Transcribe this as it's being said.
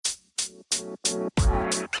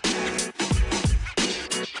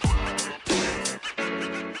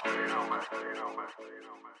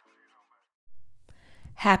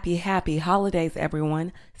Happy holidays,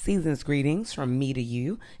 everyone. Season's greetings from me to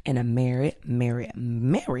you and a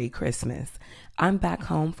Merry Christmas. I'm back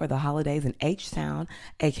home for the holidays in H-Town,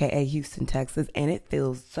 aka Houston, Texas, and it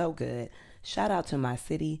feels so good. Shout out to my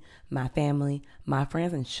city, my family, my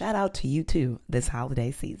friends, and shout out to you too this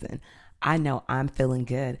holiday season. I know I'm feeling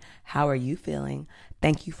good. How are you feeling?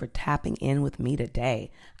 Thank you for tapping in with me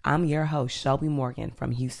today. I'm your host, Shelby Morgan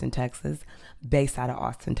from Houston, Texas, based out of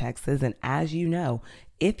Austin, Texas. And as you know,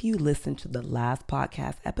 if you listened to the last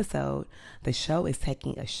podcast episode, the show is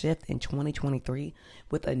taking a shift in 2023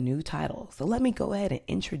 with a new title. So let me go ahead and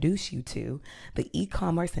introduce you to the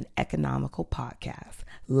E-Commerce and Economical Podcast.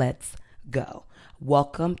 Let's go.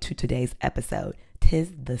 Welcome to today's episode.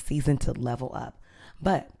 'Tis the season to level up.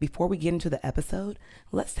 But before we get into the episode,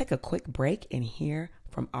 let's take a quick break and hear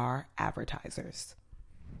from our advertisers.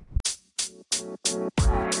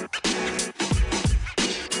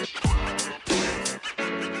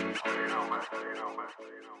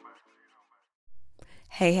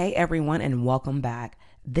 Hey everyone, and welcome back.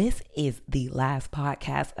 This is the last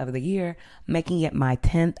podcast of the year, making it my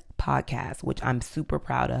 10th podcast, which I'm super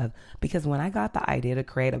proud of because when I got the idea to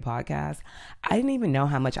create a podcast, I didn't even know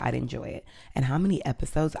how much I'd enjoy it and how many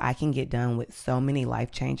episodes I can get done with so many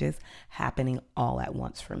life changes happening all at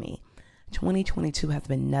once for me. 2022 has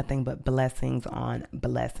been nothing but blessings on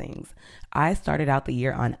blessings. I started out the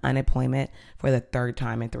year on unemployment for the third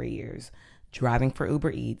time in 3 years. Driving for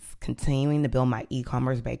Uber Eats, continuing to build my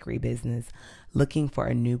e-commerce bakery business, looking for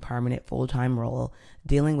a new permanent full-time role,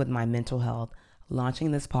 dealing with my mental health,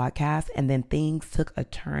 launching this podcast, and then things took a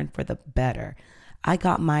turn for the better. I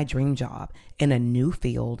got my dream job in a new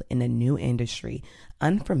field, in a new industry,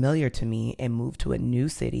 unfamiliar to me, and moved to a new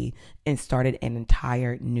city and started an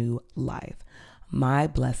entire new life. My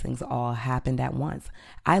blessings all happened at once.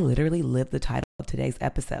 I literally lived the title of today's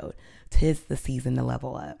episode, 'Tis the season to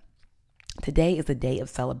level up. Today is a day of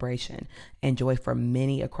celebration and joy for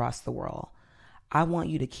many across the world. I want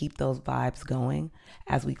you to keep those vibes going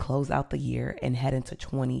as we close out the year and head into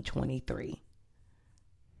 2023.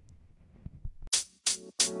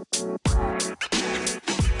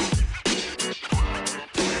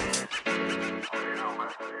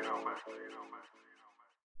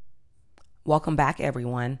 Welcome back,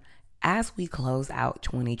 everyone. As we close out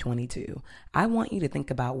 2022, I want you to think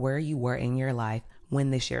about where you were in your life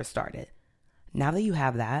when this year started. Now that you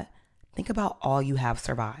have that, think about all you have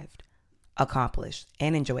survived, accomplished,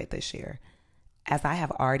 and enjoyed this year. As I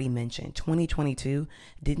have already mentioned, 2022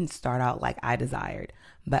 didn't start out like I desired,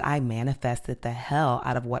 but I manifested the hell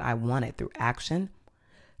out of what I wanted through action,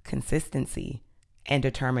 consistency, and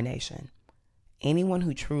determination. Anyone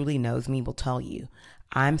who truly knows me will tell you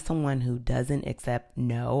I'm someone who doesn't accept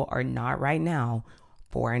no or not right now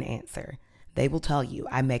for an answer. They will tell you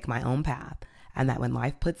I make my own path and that when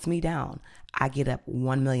life puts me down, I get up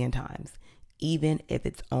 1,000,000 times, even if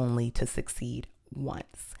it's only to succeed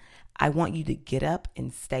once. I want you to get up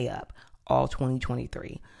and stay up all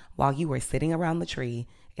 2023 while you are sitting around the tree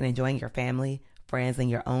and enjoying your family, friends, and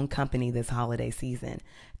your own company this holiday season.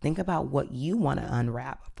 Think about what you want to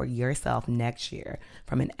unwrap for yourself next year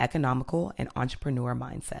from an economical and entrepreneur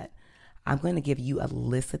mindset. I'm going to give you a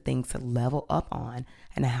list of things to level up on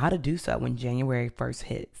and how to do so when January 1st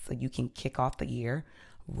hits so you can kick off the year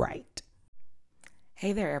right.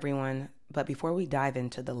 Hey there, everyone. But before we dive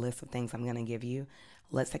into the list of things I'm going to give you,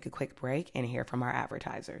 let's take a quick break and hear from our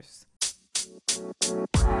advertisers.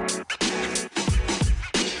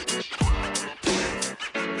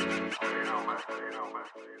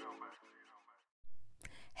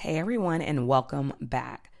 Hey everyone, and welcome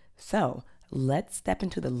back. So let's step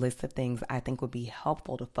into the list of things I think would be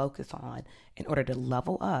helpful to focus on in order to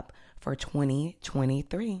level up for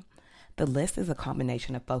 2023. The list is a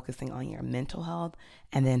combination of focusing on your mental health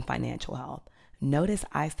and then financial health. Notice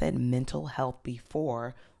I said mental health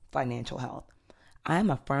before financial health. I am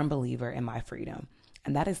a firm believer in my freedom,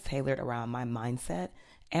 and that is tailored around my mindset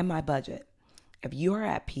and my budget. If you are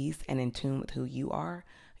at peace and in tune with who you are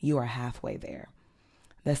halfway there.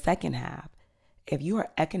 The second half, if you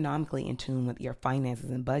are economically in tune with your finances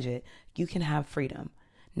and budget, you can have freedom.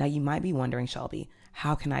 Now you might be wondering, Shelby,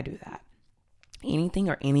 how can I do that? Anything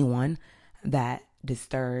or anyone that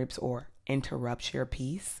disturbs or interrupts your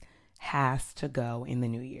peace has to go in the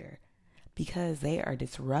new year because they are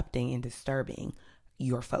disrupting and disturbing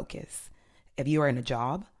your focus. If you are in a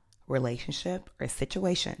job, relationship, or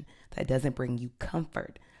situation that doesn't bring you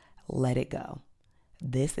comfort, let it go.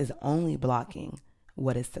 This is only blocking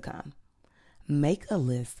what is to come. Make a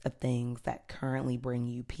list of things that currently bring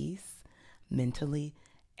you peace, mentally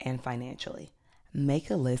and financially. Make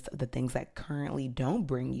a list of the things that currently don't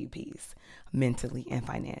bring you peace, mentally and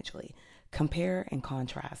financially. Compare and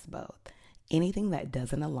contrast both. Anything that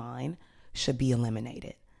doesn't align should be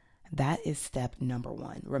eliminated. That is step number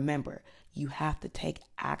one. Remember, you have to take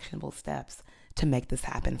actionable steps to make this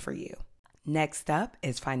happen for you. Next up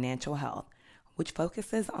is financial health, which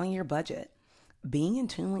focuses on your budget. Being in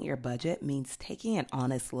tune with your budget means taking an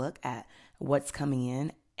honest look at what's coming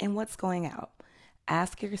in and what's going out.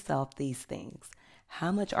 Ask yourself these things.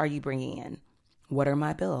 How much are you bringing in? What are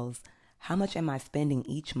my bills? How much am I spending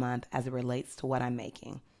each month as it relates to what I'm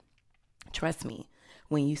making? Trust me,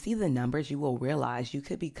 when you see the numbers, you will realize you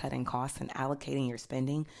could be cutting costs and allocating your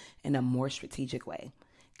spending in a more strategic way.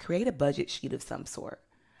 Create a budget sheet of some sort.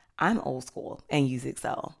 I'm old school and use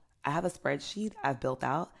Excel. I have a spreadsheet I've built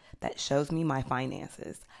out that shows me my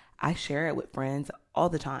finances. I share it with friends all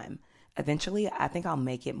the time. Eventually, I think I'll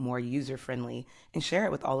make it more user-friendly and share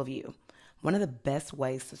it with all of you. One of the best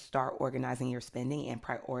ways to start organizing your spending and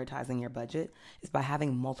prioritizing your budget is by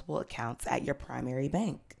having multiple accounts at your primary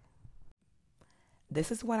bank.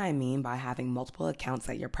 This is what I mean by having multiple accounts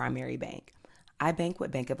at your primary bank. I bank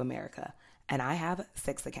with Bank of America, and I have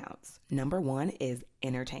 6 accounts. Number 1 is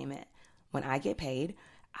entertainment. When I get paid,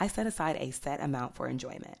 I set aside a set amount for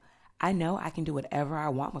enjoyment. I know I can do whatever I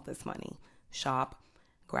want with this money. Shop,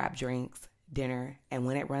 grab drinks, dinner, and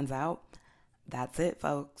when it runs out, that's it,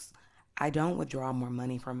 folks. I don't withdraw more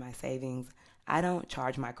money from my savings. I don't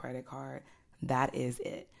charge my credit card. That is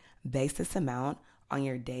it. Base this amount on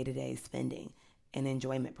your day-to-day spending and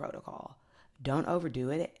enjoyment protocol. Don't overdo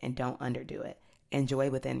it and don't underdo it. Enjoy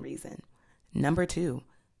within reason. Number 2,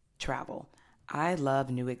 travel. I love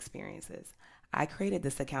new experiences. I created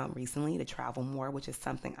this account recently to travel more, which is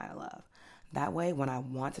something I love. That way, when I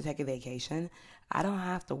want to take a vacation, I don't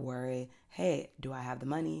have to worry, hey, do I have the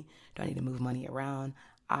money? Do I need to move money around?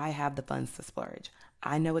 I have the funds to splurge.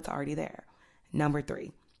 I know it's already there. Number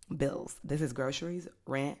 3, bills. This is groceries,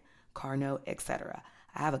 rent, car note, etc.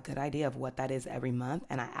 I have a good idea of what that is every month,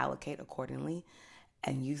 and I allocate accordingly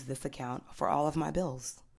and use this account for all of my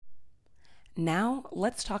bills. Now,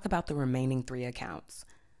 let's talk about the remaining 3 accounts.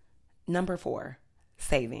 Number 4,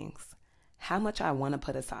 savings. How much I want to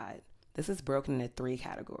put aside. This is broken into 3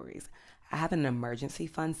 categories. I have an emergency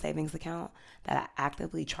fund savings account that I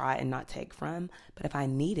actively try and not take from, but if I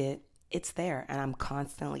need it, it's there and I'm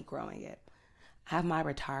constantly growing it. I have my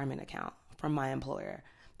retirement account from my employer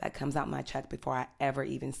that comes out my check before I ever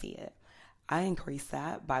even see it. I increase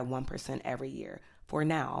that by 1% every year for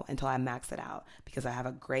now until I max it out because I have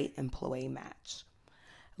a great employee match.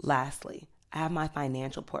 Lastly, I have my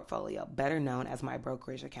financial portfolio, better known as my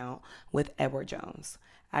brokerage account, with Edward Jones.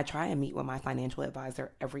 I try and meet with my financial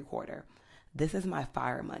advisor every quarter. This is my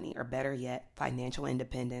FIRE money, or better yet, financial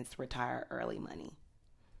independence, retire early money.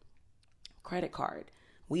 Credit card.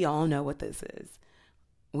 We all know what this is.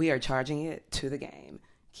 We are charging it to the game.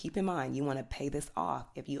 Keep in mind, you want to pay this off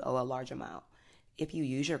if you owe a large amount. If you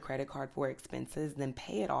use your credit card for expenses, then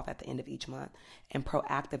pay it off at the end of each month and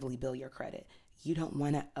proactively bill your credit. You don't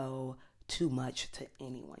want to owe too much to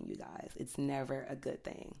anyone, you guys. It's never a good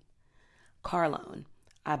thing. Car loan.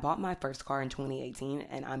 I bought my first car in 2018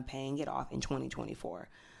 and I'm paying it off in 2024.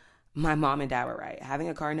 My mom and dad were right. Having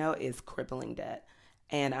a car note is crippling debt.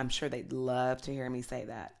 And I'm sure they'd love to hear me say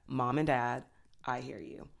that. Mom and dad, I hear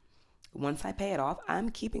you. Once I pay it off, I'm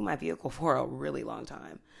keeping my vehicle for a really long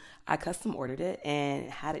time. I custom ordered it and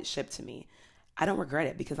had it shipped to me. I don't regret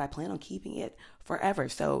it because I plan on keeping it forever.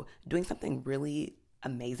 So doing something really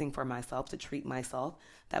amazing for myself to treat myself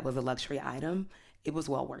that was a luxury item, it was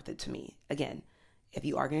well worth it to me. Again, if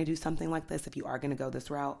you are going to do something like this, if you are going to go this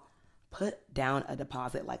route, put down a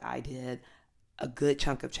deposit like I did, a good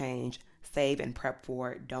chunk of change, save and prep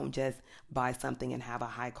for it. Don't just buy something and have a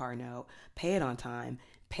high car note. Pay it on time.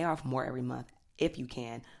 Pay off more every month if you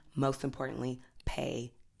can. Most importantly,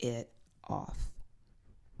 pay it off.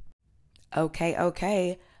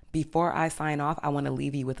 Okay. Before I sign off, I want to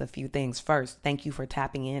leave you with a few things. First, thank you for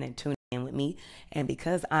tapping in and tuning in with me. And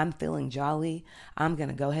because I'm feeling jolly, I'm going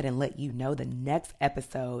to go ahead and let you know the next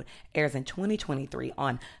episode airs in 2023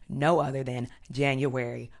 on no other than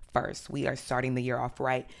January 1st. We are starting the year off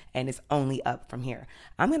right, and it's only up from here.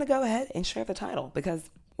 I'm going to go ahead and share the title because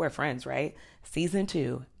we're friends, right? Season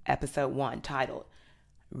 2, Episode 1, titled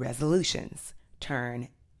Resolutions Turn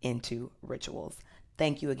into Rituals.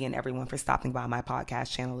 Thank you again, everyone, for stopping by my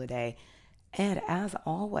podcast channel today. And as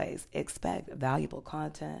always, expect valuable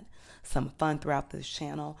content, some fun throughout this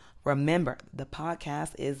channel. Remember, the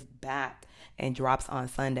podcast is back and drops on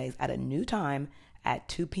Sundays at a new time at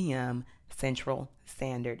 2 p.m. Central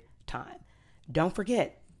Standard Time. Don't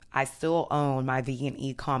forget, I still own my vegan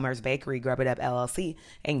e-commerce bakery, Grub It Up LLC,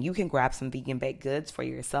 and you can grab some vegan baked goods for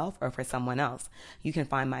yourself or for someone else. You can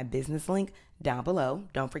find my business link down below.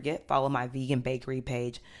 Don't forget, follow my vegan bakery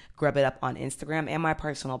page, Grub It Up on Instagram, and my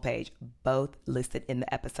personal page, both listed in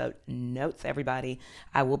the episode notes, everybody.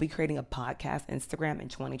 I will be creating a podcast Instagram in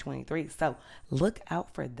 2023, so look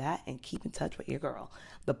out for that and keep in touch with your girl.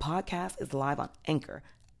 The podcast is live on Anchor,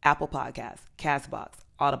 Apple Podcasts, Castbox,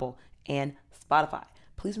 Audible, and Spotify.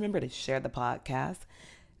 Please remember to share the podcast,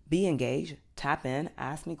 be engaged, tap in,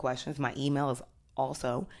 ask me questions. My email is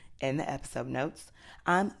also in the episode notes.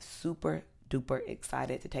 I'm super duper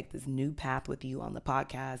excited to take this new path with you on the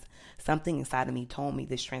podcast. Something inside of me told me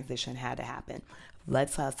this transition had to happen.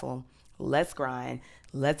 Let's hustle, let's grind,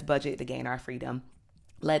 let's budget to gain our freedom.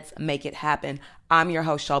 Let's make it happen. I'm your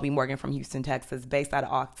host, Shelby Morgan from Houston, Texas, based out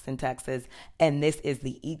of Austin, Texas, and this is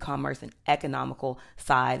the E-commerce and Economical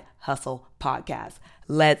Side Hustle Podcast.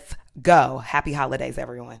 Let's go. Happy holidays,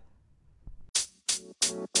 everyone.